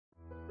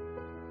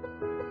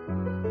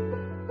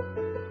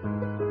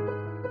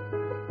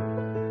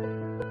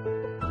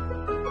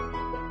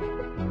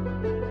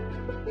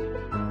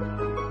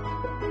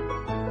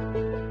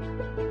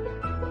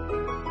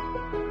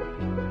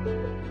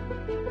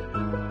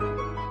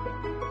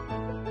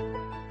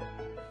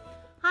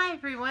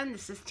everyone,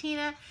 this is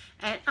Tina,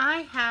 and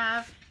I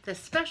have the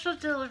special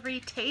delivery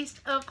Taste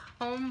of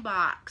Home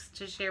box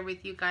to share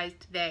with you guys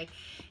today.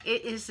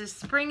 It is the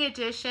spring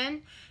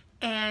edition,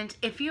 and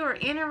if you are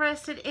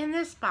interested in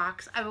this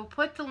box, I will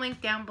put the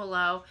link down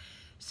below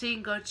so you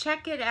can go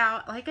check it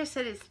out. Like I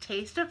said, it's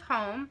Taste of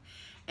Home,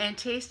 and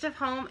Taste of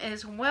Home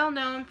is well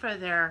known for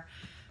their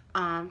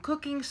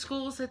cooking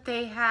schools that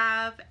they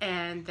have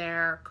and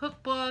their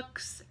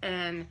cookbooks,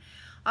 and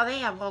they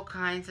have all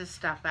kinds of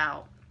stuff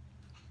out.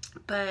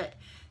 But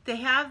they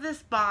have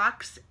this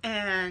box,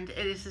 and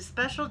it is a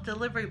special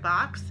delivery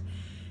box,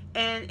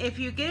 and if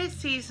you get it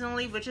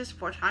seasonally, which is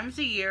 4 times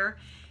a year,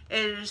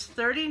 it is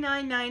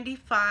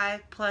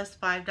 $39.95 plus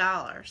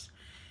 $5.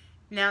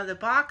 Now the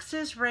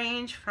boxes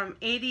range from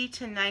 $80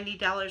 to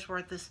 $90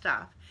 worth of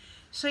stuff,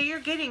 so you're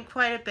getting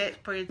quite a bit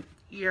for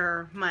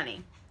your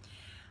money.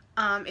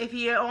 If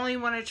you only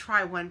want to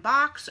try one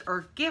box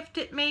or gift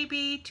it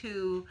maybe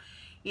to,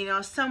 you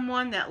know,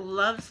 someone that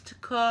loves to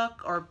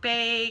cook or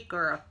bake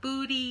or a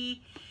foodie,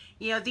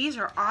 you know, these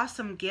are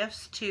awesome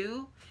gifts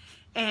too.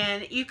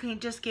 And you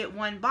can just get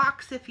one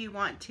box if you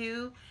want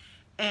to,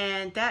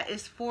 and that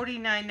is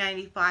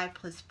 $49.95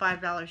 plus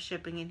 $5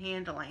 shipping and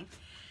handling.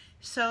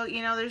 So,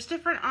 you know, there's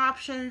different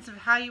options of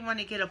how you want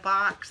to get a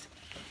box.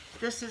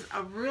 This is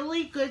a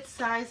really good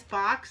size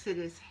box. It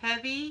is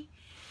heavy,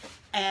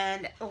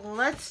 and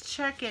let's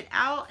check it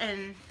out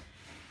and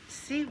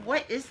see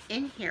what is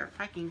in here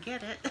if I can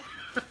get it.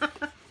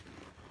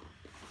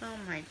 Oh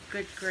my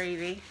good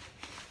gravy.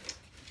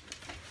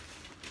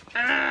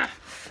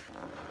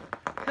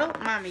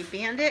 Help Mommy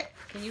Bandit.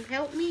 Can you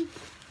help me?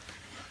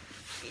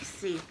 Let me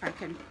see if I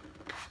can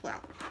pull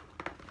out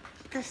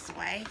this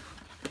way.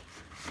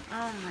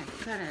 Oh my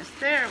goodness.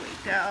 There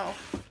we go.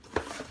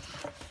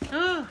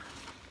 Ooh,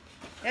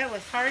 that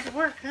was hard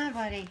work, huh,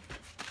 buddy?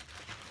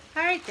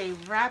 Alright, they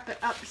wrap it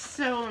up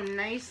so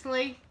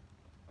nicely.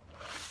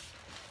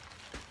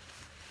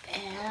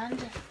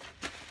 And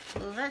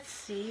let's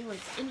see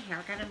what's in here.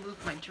 I gotta move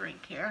my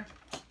drink here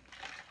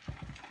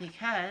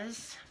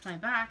because my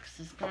box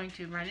is going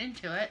to run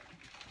into it,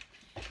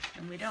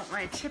 and we don't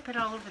want to tip it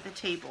all over the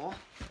table.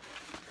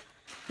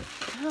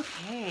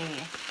 Okay,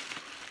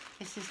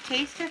 this is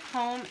Taste of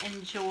Home,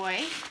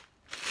 Enjoy.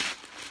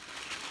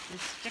 The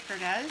sticker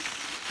does.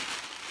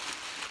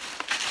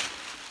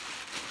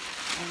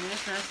 And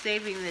there's no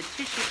saving the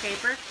tissue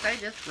paper because I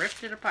just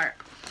ripped it apart.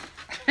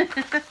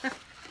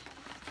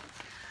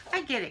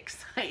 I get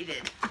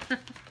excited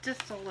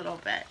just a little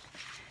bit.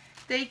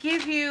 They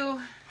give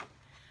you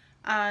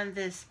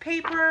this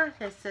paper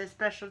that says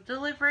special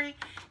delivery.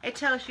 It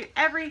tells you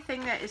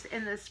everything that is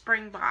in the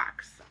spring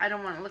box. I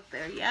don't want to look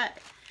there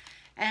yet.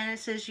 And it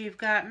says you've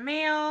got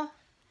mail,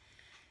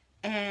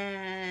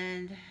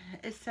 and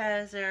it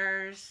says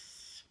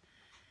there's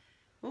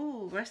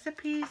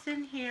recipes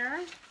in here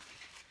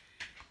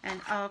and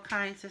all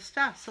kinds of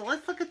stuff. So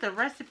let's look at the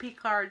recipe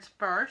cards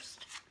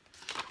first.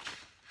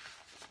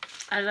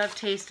 I love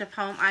Taste of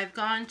Home. I've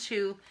gone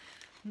to,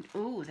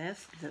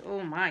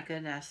 oh my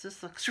goodness,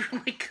 this looks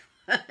really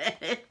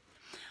good.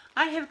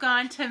 I have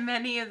gone to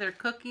many of their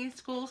cooking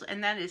schools,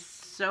 and that is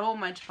so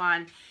much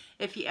fun.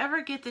 If you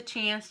ever get the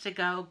chance to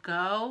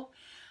go.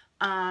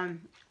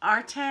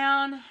 Our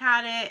town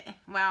had it,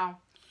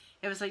 well,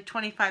 it was like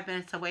 25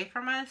 minutes away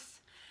from us,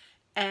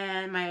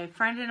 and my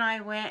friend and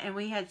I went, and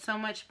we had so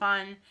much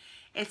fun.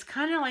 It's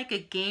kind of like a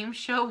game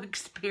show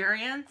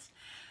experience,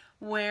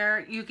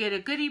 where you get a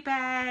goodie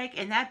bag,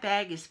 and that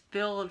bag is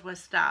filled with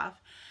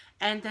stuff.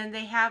 And then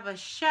they have a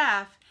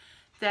chef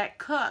that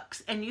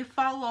cooks, and you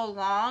follow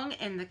along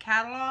in the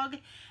catalog,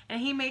 and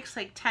he makes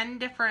like 10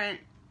 different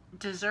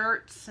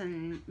desserts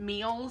and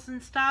meals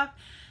and stuff,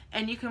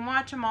 and you can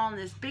watch them all on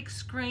this big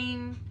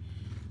screen.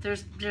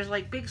 There's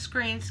like big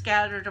screens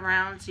scattered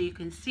around so you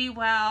can see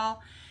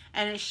well,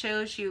 and it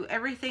shows you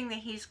everything that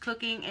he's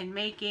cooking and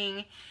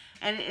making,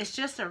 and it's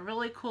just a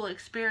really cool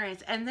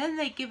experience. And then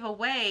they give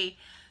away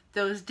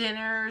those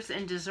dinners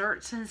and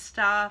desserts and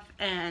stuff,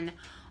 and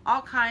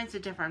all kinds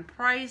of different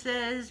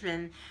prizes,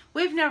 and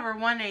we've never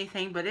won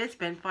anything, but it's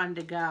been fun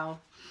to go.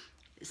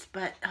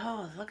 But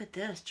oh, look at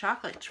this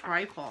chocolate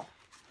trifle.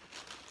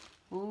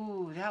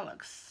 Ooh, that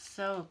looks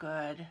so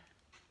good.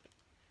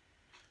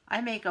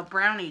 I make a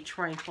brownie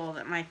trifle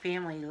that my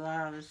family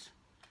loves.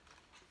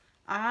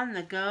 On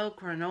the go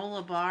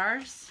granola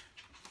bars,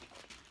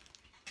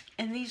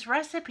 and these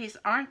recipes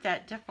aren't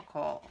that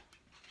difficult.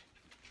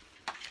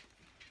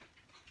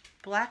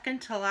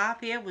 Blackened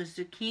tilapia with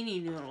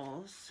zucchini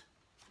noodles.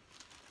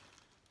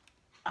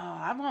 Oh,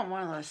 I want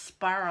one of those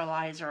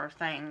spiralizer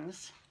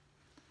things.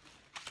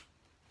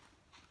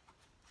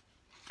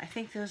 I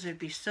think those would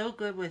be so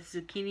good with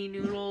zucchini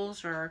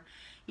noodles, or,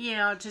 you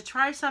know, to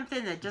try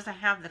something that doesn't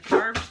have the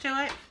carbs to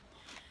it.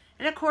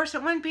 And of course,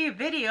 it wouldn't be a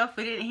video if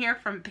we didn't hear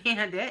from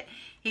Bandit.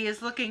 He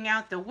is looking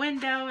out the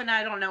window, and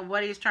I don't know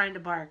what he's trying to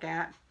bark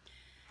at.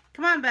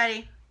 Come on,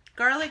 buddy.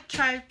 Garlic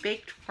chive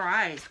baked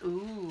fries.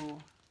 Ooh.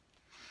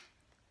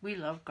 We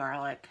love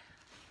garlic.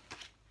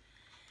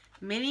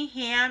 Mini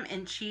ham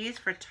and cheese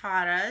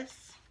frittatas.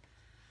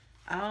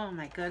 Oh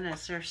my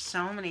goodness, there's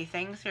so many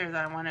things here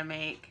that I want to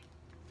make.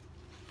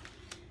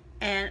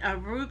 And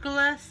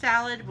arugula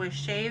salad with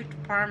shaved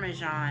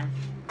Parmesan.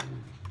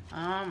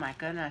 Oh my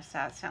goodness,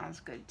 that sounds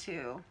good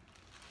too.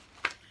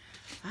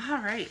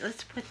 Alright,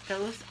 let's put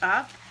those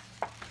up.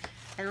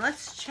 And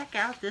let's check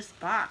out this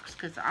box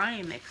because I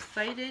am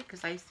excited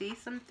because I see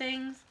some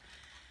things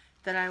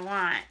that I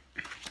want.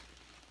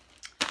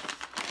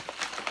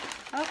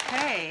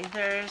 Okay,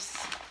 there's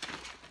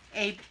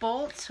a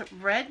Bolt's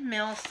Red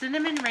Mill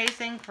Cinnamon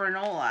Raisin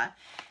Granola.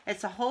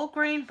 It's a whole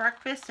grain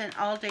breakfast and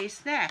all day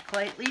snack,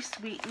 lightly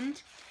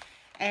sweetened,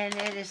 and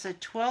it is a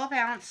 12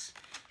 ounce,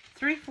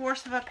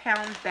 3/4 of a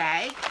pound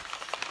bag.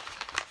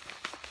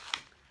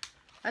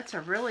 That's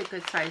a really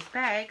good sized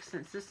bag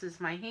since this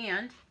is my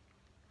hand.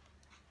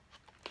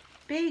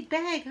 Big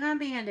bag, huh,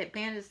 Bandit?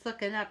 Bandit's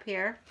looking up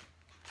here.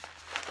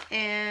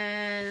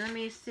 And let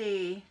me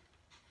see.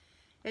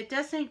 It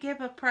doesn't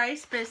give a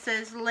price, but it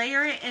says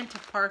layer it into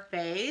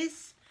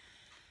parfaits.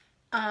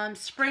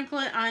 Sprinkle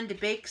it onto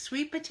baked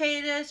sweet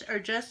potatoes or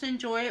just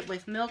enjoy it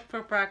with milk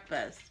for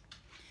breakfast.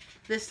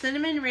 The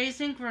cinnamon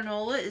raisin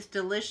granola is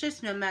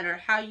delicious no matter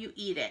how you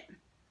eat it.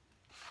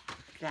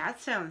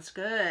 That sounds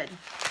good.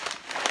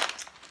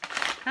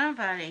 Huh,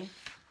 buddy?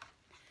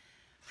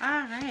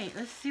 Alright,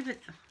 let's see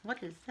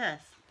what is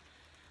this?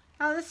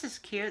 Oh, this is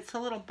cute. It's a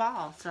little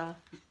ball, so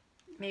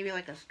maybe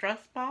like a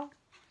stress ball?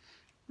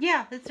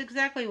 Yeah, that's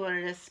exactly what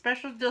it is.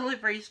 Special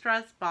delivery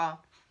stress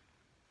ball.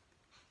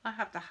 I'll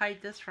have to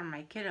hide this from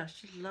my kiddo.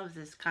 She loves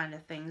this kind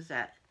of things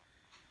that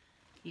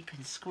you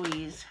can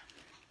squeeze.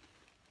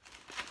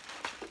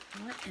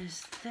 What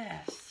is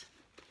this?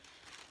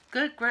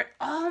 Good grip.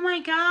 Oh my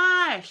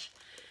gosh!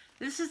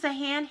 This is a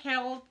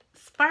handheld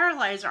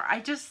spiralizer. I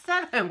just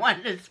said I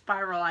wanted a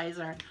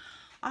spiralizer.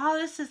 Oh,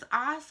 this is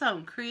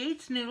awesome.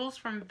 Creates noodles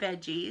from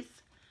veggies.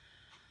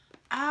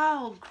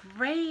 Oh,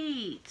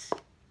 great.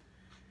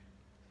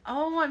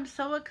 Oh, I'm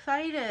so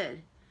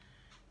excited.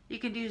 You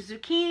can do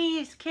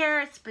zucchinis,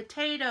 carrots,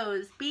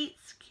 potatoes,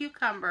 beets,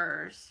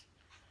 cucumbers.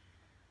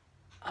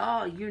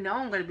 Oh, you know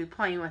I'm going to be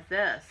playing with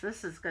this.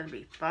 This is going to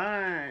be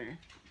fun.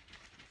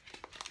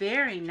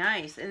 Very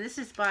nice. And this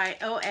is by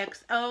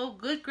OXO,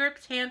 Good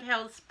Grips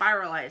Handheld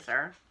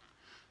Spiralizer.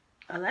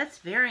 Oh, that's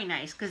very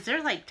nice because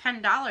they're like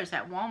 $10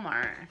 at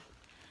Walmart.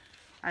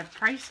 I've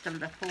priced them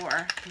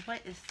before.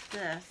 What is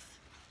this?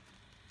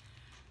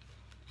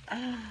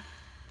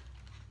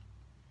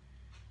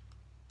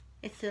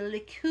 It's a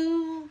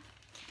liqueur.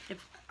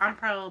 I'm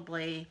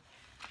probably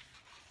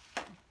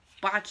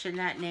botching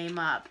that name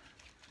up.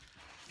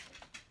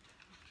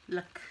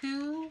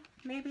 Liqueur,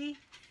 maybe?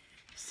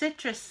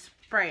 Citrus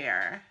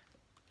sprayer.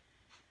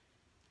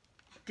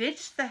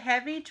 Ditch the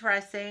heavy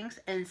dressings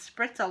and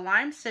spritz a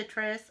lime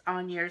citrus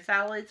on your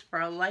salads for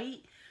a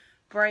light,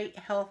 bright,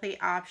 healthy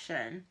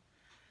option.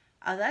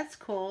 Oh, that's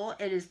cool.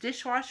 It is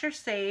dishwasher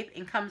safe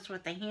and comes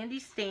with a handy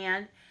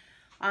stand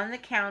on the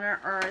counter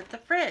or at the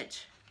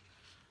fridge.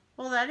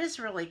 Well, that is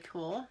really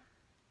cool.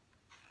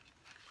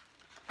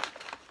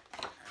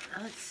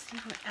 Let's see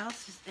what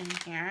else is in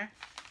here.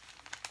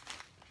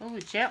 Oh,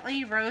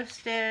 gently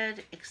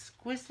roasted,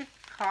 exquisite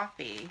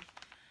coffee.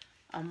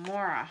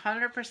 Amora,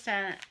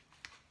 100%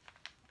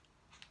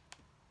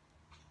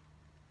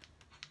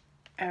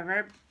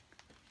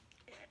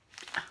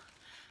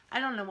 I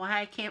don't know why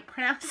I can't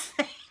pronounce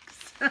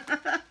things.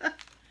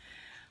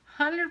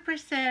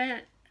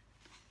 100%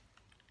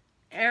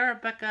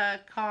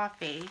 Arabica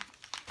coffee.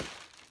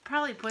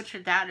 Probably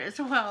butchered that as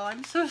well.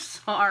 I'm so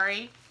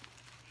sorry.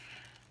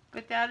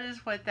 But that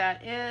is what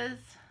that is.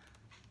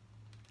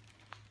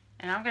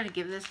 And I'm going to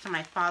give this to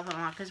my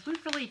father-in-law because we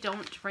really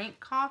don't drink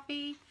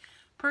coffee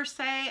per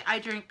se. I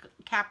drink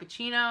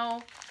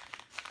cappuccino,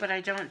 but I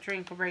don't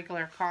drink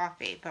regular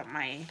coffee. But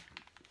my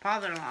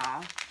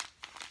father-in-law,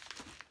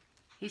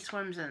 he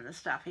swims in the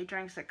stuff. He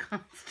drinks it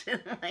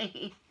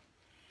constantly.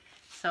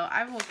 So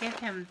I will give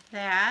him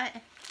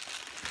that.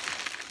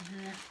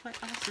 And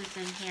what else is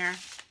in here?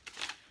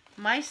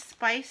 My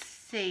Spice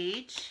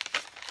Sage.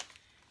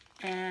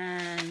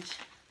 And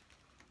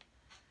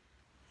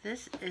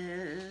this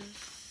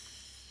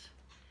is,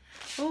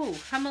 oh,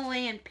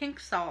 Himalayan pink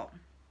salt.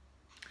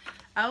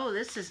 Oh,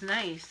 this is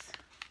nice.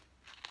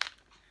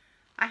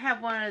 I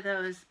have one of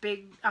those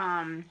big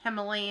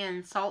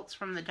Himalayan salts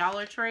from the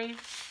Dollar Tree.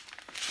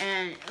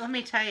 And let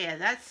me tell you,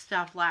 that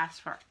stuff lasts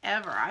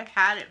forever. I've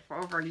had it for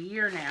over a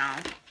year now.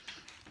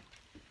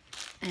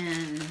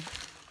 And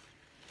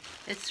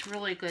it's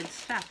really good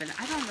stuff. And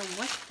I don't know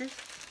what this,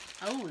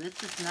 oh,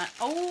 this is not,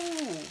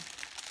 oh,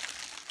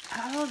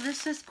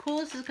 this is cool.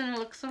 This is going to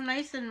look so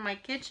nice in my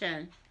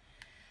kitchen.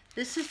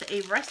 This is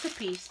a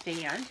recipe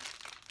stand.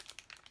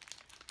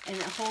 And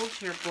it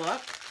holds your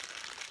book.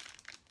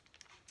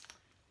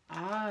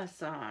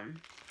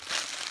 Awesome.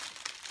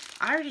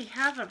 I already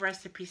have a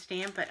recipe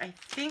stand, but I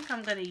think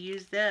I'm going to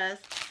use this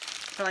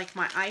for like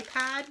my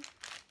iPad.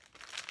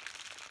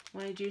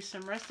 When I do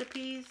some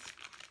recipes,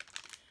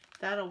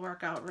 that'll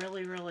work out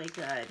really, really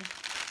good.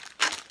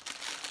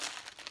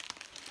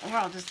 Or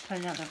I'll just put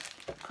another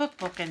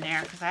cookbook in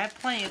there because I have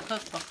plenty of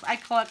cookbooks. I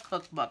collect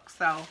cookbooks,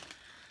 so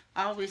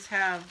I always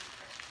have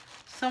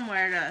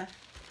somewhere to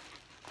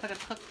put a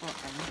cookbook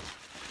in.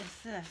 What is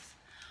this?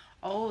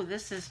 Oh,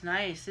 this is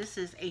nice. This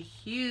is a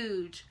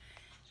huge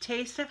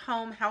Taste of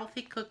Home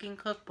Healthy Cooking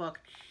Cookbook.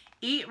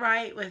 Eat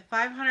right with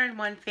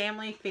 501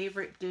 family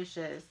favorite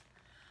dishes.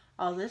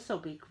 Oh, this will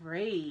be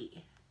great.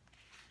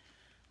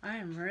 I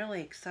am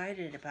really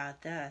excited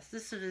about this.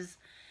 This is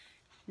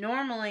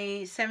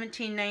normally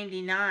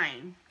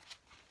 $17.99.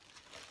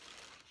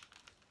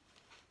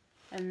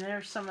 And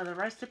there's some of the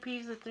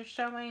recipes that they're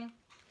showing.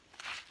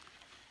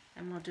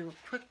 And we'll do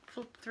a quick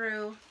flip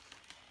through.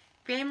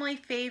 Family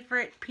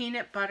favorite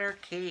peanut butter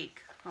cake.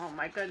 Oh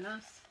my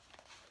goodness.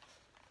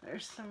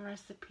 There's some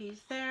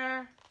recipes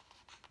there.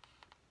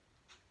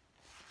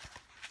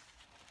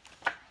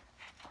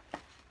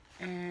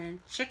 And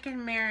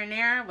chicken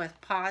marinara with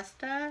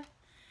pasta.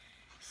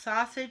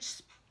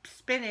 Sausage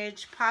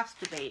spinach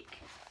pasta bake.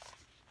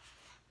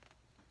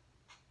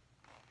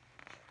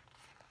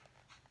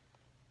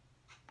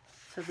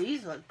 So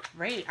these look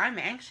great. I'm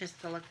anxious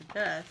to look at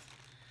this.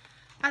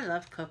 I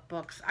love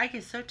cookbooks. I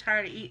get so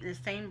tired of eating the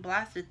same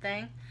blasted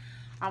thing.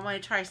 I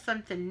want to try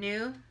something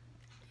new.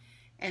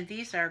 And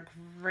these are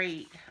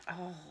great.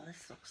 Oh,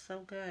 this looks so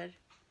good.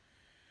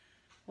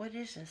 What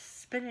is this?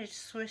 Spinach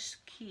Swiss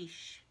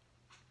quiche.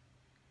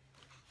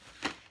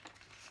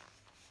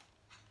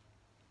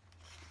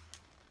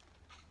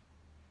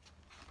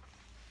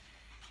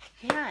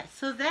 Yeah,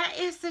 so that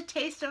is the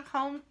Taste of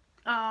Home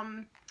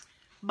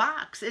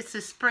box. It's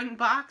a spring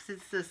box.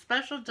 It's a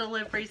special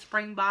delivery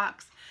spring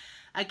box.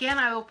 Again,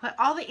 I will put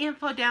all the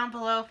info down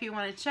below if you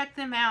want to check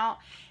them out.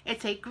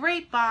 It's a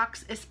great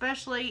box,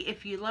 especially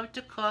if you love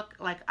to cook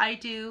like I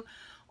do,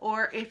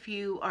 or if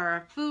you are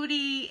a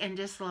foodie and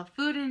just love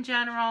food in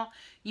general.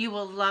 You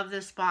will love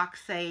this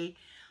box. They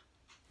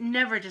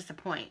never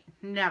disappoint.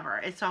 Never.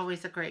 It's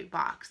always a great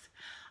box.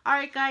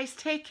 Alright guys,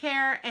 take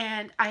care,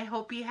 and I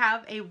hope you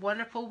have a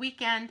wonderful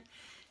weekend.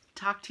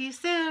 Talk to you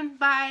soon.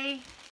 Bye.